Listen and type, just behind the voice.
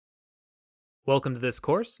Welcome to this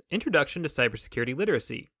course, Introduction to Cybersecurity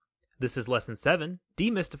Literacy. This is Lesson 7,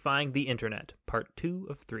 Demystifying the Internet, Part 2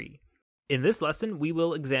 of 3. In this lesson, we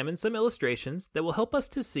will examine some illustrations that will help us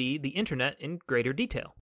to see the Internet in greater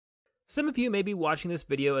detail. Some of you may be watching this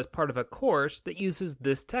video as part of a course that uses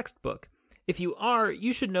this textbook. If you are,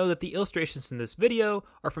 you should know that the illustrations in this video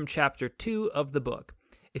are from Chapter 2 of the book.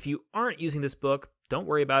 If you aren't using this book, don't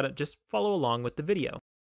worry about it, just follow along with the video.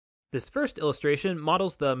 This first illustration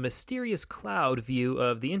models the mysterious cloud view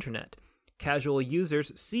of the Internet. Casual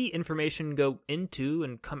users see information go into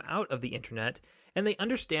and come out of the Internet, and they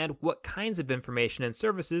understand what kinds of information and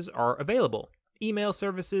services are available. Email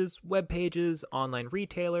services, web pages, online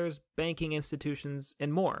retailers, banking institutions,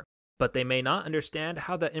 and more. But they may not understand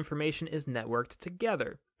how that information is networked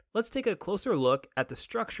together. Let's take a closer look at the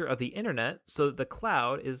structure of the Internet so that the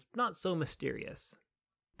cloud is not so mysterious.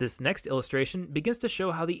 This next illustration begins to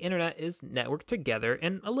show how the Internet is networked together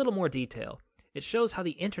in a little more detail. It shows how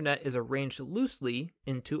the Internet is arranged loosely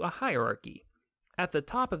into a hierarchy. At the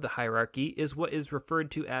top of the hierarchy is what is referred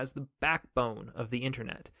to as the backbone of the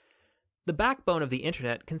Internet. The backbone of the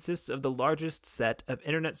Internet consists of the largest set of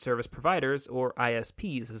Internet service providers, or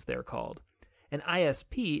ISPs as they're called. An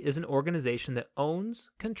ISP is an organization that owns,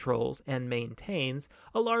 controls, and maintains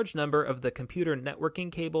a large number of the computer networking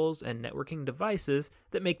cables and networking devices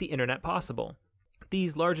that make the Internet possible.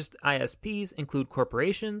 These largest ISPs include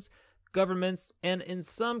corporations, governments, and in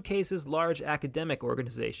some cases large academic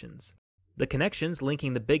organizations. The connections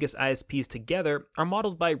linking the biggest ISPs together are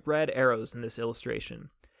modeled by red arrows in this illustration.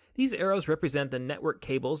 These arrows represent the network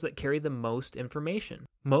cables that carry the most information.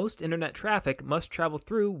 Most Internet traffic must travel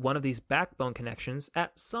through one of these backbone connections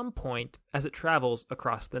at some point as it travels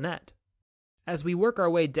across the net. As we work our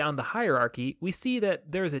way down the hierarchy, we see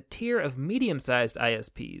that there is a tier of medium-sized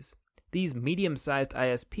ISPs. These medium-sized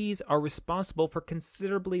ISPs are responsible for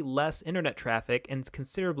considerably less Internet traffic and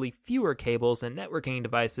considerably fewer cables and networking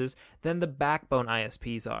devices than the backbone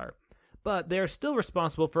ISPs are. But they are still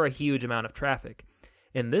responsible for a huge amount of traffic.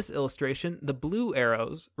 In this illustration, the blue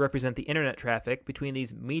arrows represent the Internet traffic between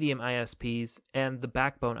these medium ISPs and the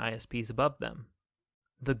backbone ISPs above them.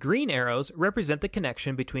 The green arrows represent the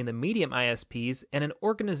connection between the medium ISPs and an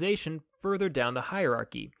organization further down the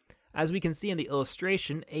hierarchy. As we can see in the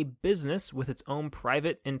illustration, a business with its own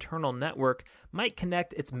private internal network might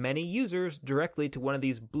connect its many users directly to one of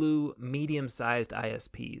these blue medium-sized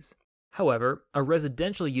ISPs. However, a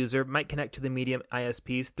residential user might connect to the medium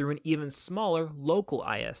ISPs through an even smaller local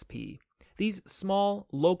ISP. These small,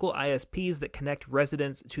 local ISPs that connect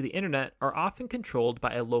residents to the Internet are often controlled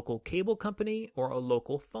by a local cable company or a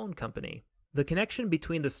local phone company. The connection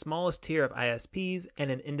between the smallest tier of ISPs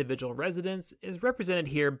and an individual residence is represented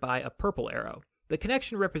here by a purple arrow. The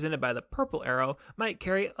connection represented by the purple arrow might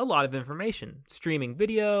carry a lot of information, streaming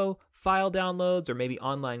video, file downloads, or maybe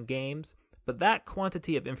online games. But that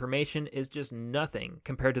quantity of information is just nothing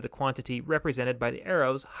compared to the quantity represented by the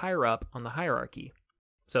arrows higher up on the hierarchy.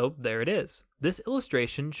 So there it is. This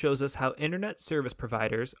illustration shows us how Internet service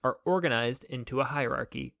providers are organized into a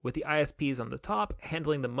hierarchy, with the ISPs on the top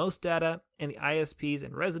handling the most data and the ISPs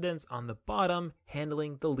and residents on the bottom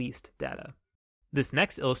handling the least data. This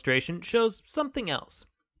next illustration shows something else.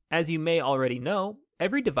 As you may already know,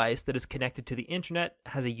 every device that is connected to the Internet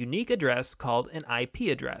has a unique address called an IP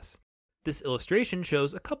address. This illustration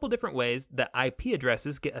shows a couple different ways that IP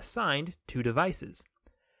addresses get assigned to devices.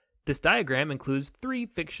 This diagram includes three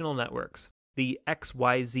fictional networks: the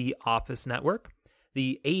XYZ Office Network,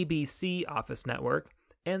 the ABC Office Network,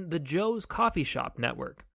 and the Joe's Coffee Shop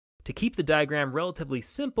Network. To keep the diagram relatively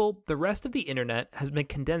simple, the rest of the Internet has been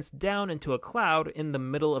condensed down into a cloud in the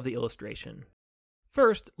middle of the illustration.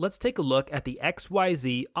 First, let's take a look at the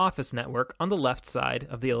XYZ Office Network on the left side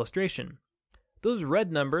of the illustration. Those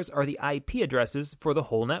red numbers are the IP addresses for the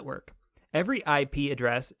whole network. Every IP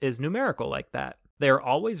address is numerical like that. They are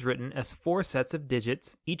always written as 4 sets of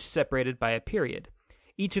digits, each separated by a period.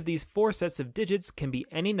 Each of these 4 sets of digits can be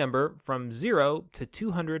any number from 0 to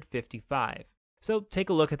 255. So take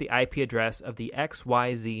a look at the IP address of the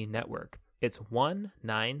XYZ network. It's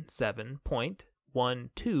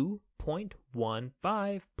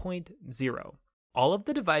 197.12.15.0. All of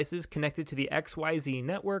the devices connected to the XYZ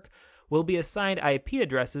network will be assigned IP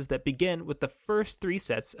addresses that begin with the first 3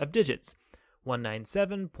 sets of digits,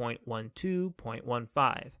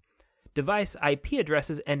 197.12.15. Device IP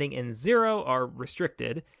addresses ending in 0 are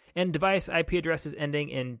restricted, and device IP addresses ending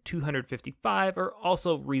in 255 are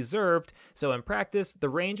also reserved, so in practice, the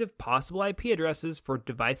range of possible IP addresses for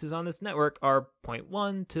devices on this network are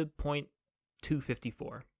 0.1 to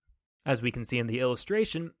 0.254. As we can see in the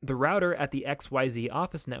illustration, the router at the XYZ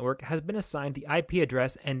office network has been assigned the IP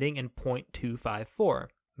address ending in .254.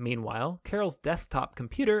 Meanwhile, Carol's desktop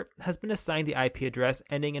computer has been assigned the IP address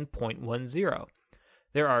ending in .10.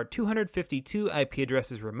 There are 252 IP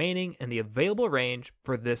addresses remaining in the available range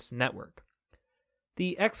for this network.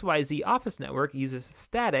 The XYZ office network uses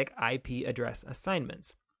static IP address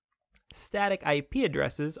assignments. Static IP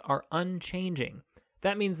addresses are unchanging.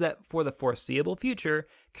 That means that for the foreseeable future,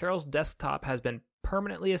 Carol's desktop has been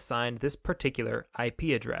permanently assigned this particular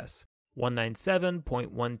IP address.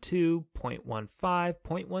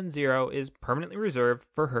 197.12.15.10 is permanently reserved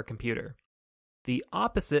for her computer. The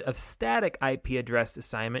opposite of static IP address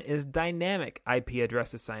assignment is dynamic IP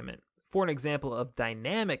address assignment. For an example of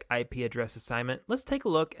dynamic IP address assignment, let's take a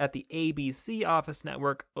look at the ABC office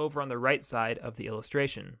network over on the right side of the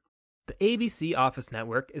illustration. The ABC office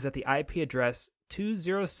network is at the IP address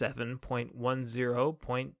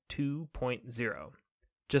 207.10.2.0.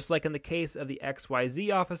 Just like in the case of the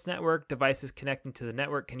XYZ office network, devices connecting to the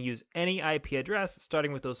network can use any IP address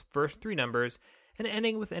starting with those first three numbers and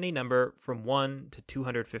ending with any number from 1 to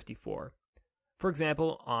 254. For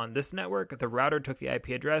example, on this network, the router took the IP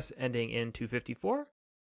address ending in 254,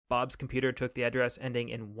 Bob's computer took the address ending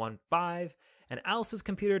in 15, and Alice's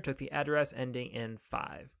computer took the address ending in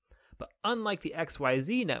 5. But unlike the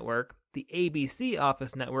XYZ network, the ABC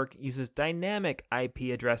office network uses dynamic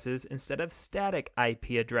IP addresses instead of static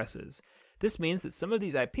IP addresses. This means that some of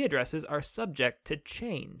these IP addresses are subject to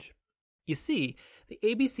change. You see, the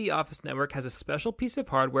ABC office network has a special piece of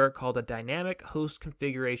hardware called a Dynamic Host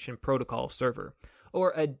Configuration Protocol Server,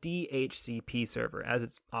 or a DHCP server, as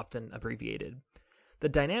it's often abbreviated. The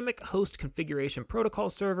Dynamic Host Configuration Protocol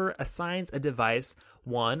Server assigns a device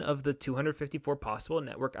one of the 254 possible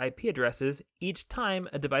network IP addresses each time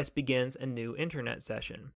a device begins a new internet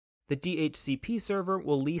session. The DHCP server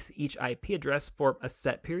will lease each IP address for a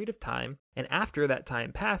set period of time, and after that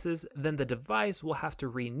time passes, then the device will have to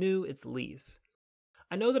renew its lease.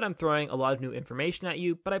 I know that I'm throwing a lot of new information at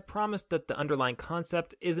you, but I promise that the underlying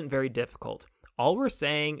concept isn't very difficult. All we're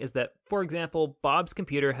saying is that, for example, Bob's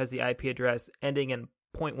computer has the IP address ending in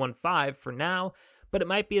 .15 for now, but it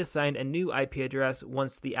might be assigned a new IP address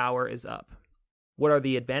once the hour is up. What are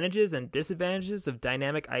the advantages and disadvantages of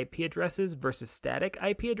dynamic IP addresses versus static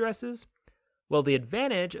IP addresses? Well, the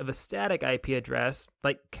advantage of a static IP address,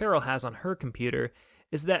 like Carol has on her computer,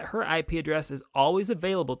 is that her IP address is always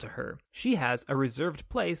available to her. She has a reserved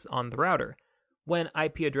place on the router. When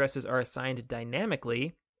IP addresses are assigned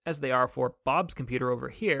dynamically, as they are for Bob's computer over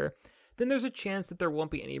here, then there's a chance that there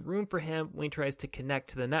won't be any room for him when he tries to connect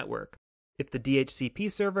to the network. If the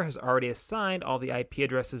DHCP server has already assigned all the IP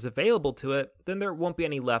addresses available to it, then there won't be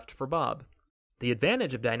any left for Bob. The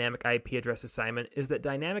advantage of dynamic IP address assignment is that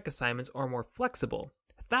dynamic assignments are more flexible.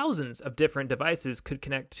 Thousands of different devices could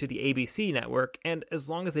connect to the ABC network, and as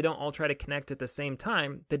long as they don't all try to connect at the same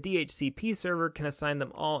time, the DHCP server can assign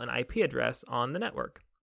them all an IP address on the network.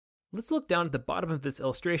 Let's look down at the bottom of this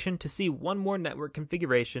illustration to see one more network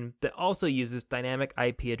configuration that also uses dynamic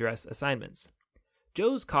IP address assignments.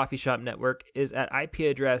 Joe's Coffee Shop network is at IP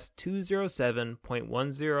address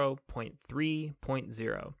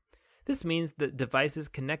 207.10.3.0. This means that devices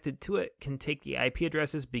connected to it can take the IP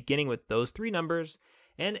addresses beginning with those three numbers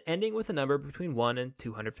and ending with a number between 1 and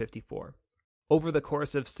 254. Over the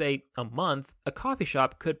course of, say, a month, a coffee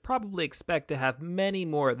shop could probably expect to have many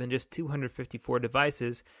more than just 254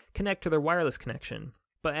 devices connect to their wireless connection.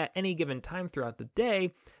 But at any given time throughout the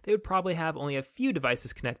day, they would probably have only a few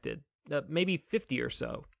devices connected, maybe 50 or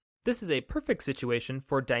so. This is a perfect situation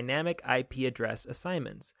for dynamic IP address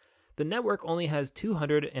assignments. The network only has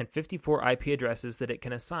 254 IP addresses that it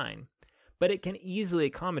can assign, but it can easily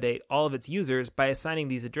accommodate all of its users by assigning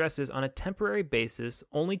these addresses on a temporary basis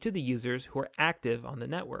only to the users who are active on the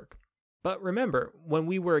network. But remember, when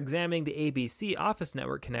we were examining the ABC office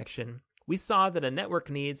network connection, we saw that a network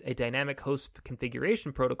needs a dynamic host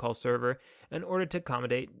configuration protocol server in order to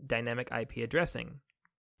accommodate dynamic IP addressing.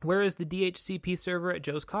 Where is the DHCP server at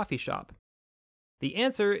Joe's Coffee Shop? The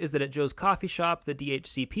answer is that at Joe's Coffee Shop, the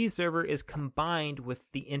DHCP server is combined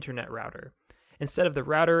with the internet router. Instead of the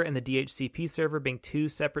router and the DHCP server being two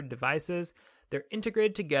separate devices, they're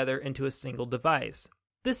integrated together into a single device.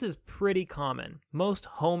 This is pretty common. Most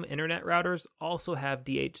home internet routers also have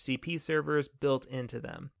DHCP servers built into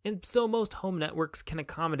them, and so most home networks can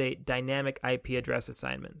accommodate dynamic IP address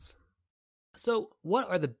assignments. So, what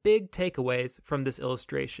are the big takeaways from this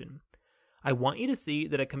illustration? I want you to see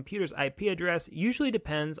that a computer's IP address usually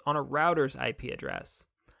depends on a router's IP address.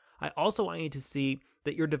 I also want you to see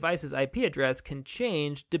that your device's IP address can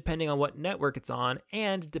change depending on what network it's on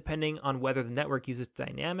and depending on whether the network uses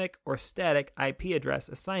dynamic or static IP address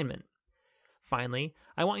assignment. Finally,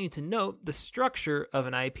 I want you to note the structure of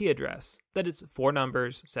an IP address, that it's 4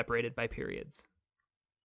 numbers separated by periods.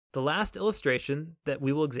 The last illustration that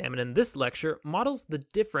we will examine in this lecture models the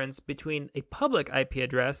difference between a public IP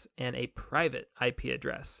address and a private IP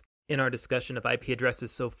address. In our discussion of IP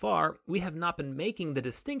addresses so far, we have not been making the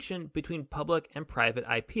distinction between public and private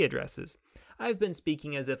IP addresses. I've been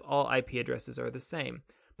speaking as if all IP addresses are the same,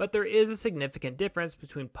 but there is a significant difference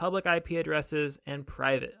between public IP addresses and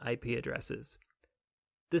private IP addresses.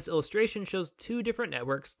 This illustration shows 2 different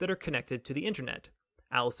networks that are connected to the internet,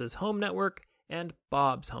 Alice's home network and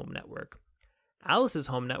Bob's home network. Alice's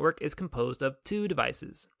home network is composed of 2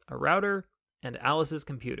 devices, a router and Alice's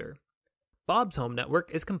computer. Bob's home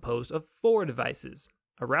network is composed of 4 devices,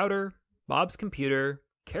 a router, Bob's computer,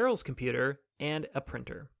 Carol's computer, and a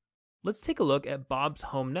printer. Let's take a look at Bob's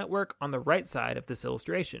home network on the right side of this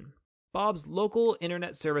illustration. Bob's local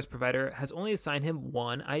internet service provider has only assigned him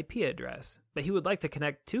 1 IP address, but he would like to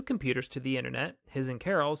connect 2 computers to the internet, his and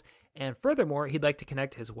Carol's, and furthermore, he'd like to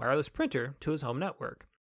connect his wireless printer to his home network.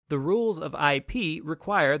 The rules of IP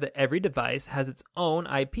require that every device has its own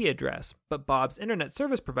IP address, but Bob's internet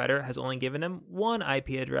service provider has only given him 1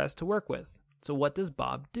 IP address to work with. So what does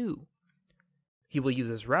Bob do? He will use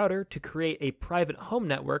his router to create a private home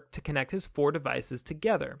network to connect his 4 devices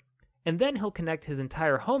together. And then he'll connect his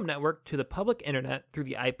entire home network to the public internet through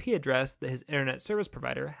the IP address that his internet service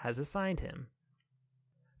provider has assigned him.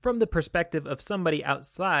 From the perspective of somebody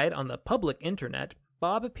outside on the public internet,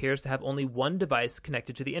 Bob appears to have only 1 device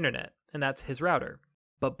connected to the internet, and that's his router.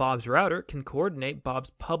 But Bob's router can coordinate Bob's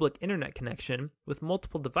public internet connection with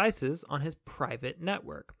multiple devices on his private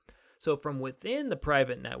network. So from within the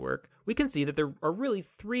private network, we can see that there are really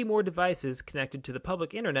 3 more devices connected to the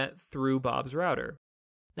public internet through Bob's router.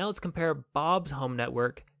 Now let's compare Bob's home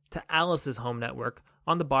network to Alice's home network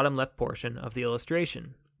on the bottom left portion of the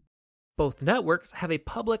illustration. Both networks have a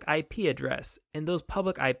public IP address, and those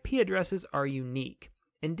public IP addresses are unique.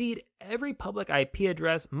 Indeed, every public IP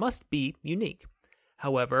address must be unique.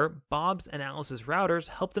 However, Bob's and Alice's routers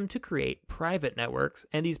help them to create private networks,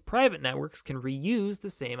 and these private networks can reuse the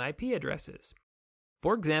same IP addresses.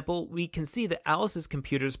 For example, we can see that Alice's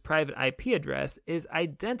computer's private IP address is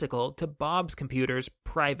identical to Bob's computer's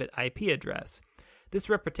private IP address. This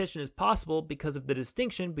repetition is possible because of the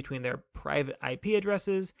distinction between their private IP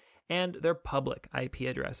addresses and their public IP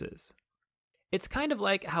addresses. It's kind of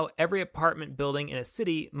like how every apartment building in a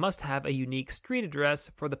city must have a unique street address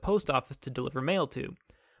for the post office to deliver mail to.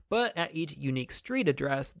 But at each unique street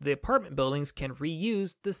address, the apartment buildings can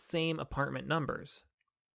reuse the same apartment numbers.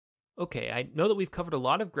 Okay, I know that we've covered a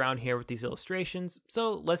lot of ground here with these illustrations,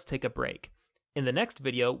 so let's take a break. In the next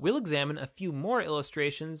video, we'll examine a few more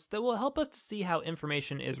illustrations that will help us to see how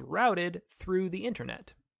information is routed through the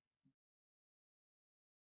internet.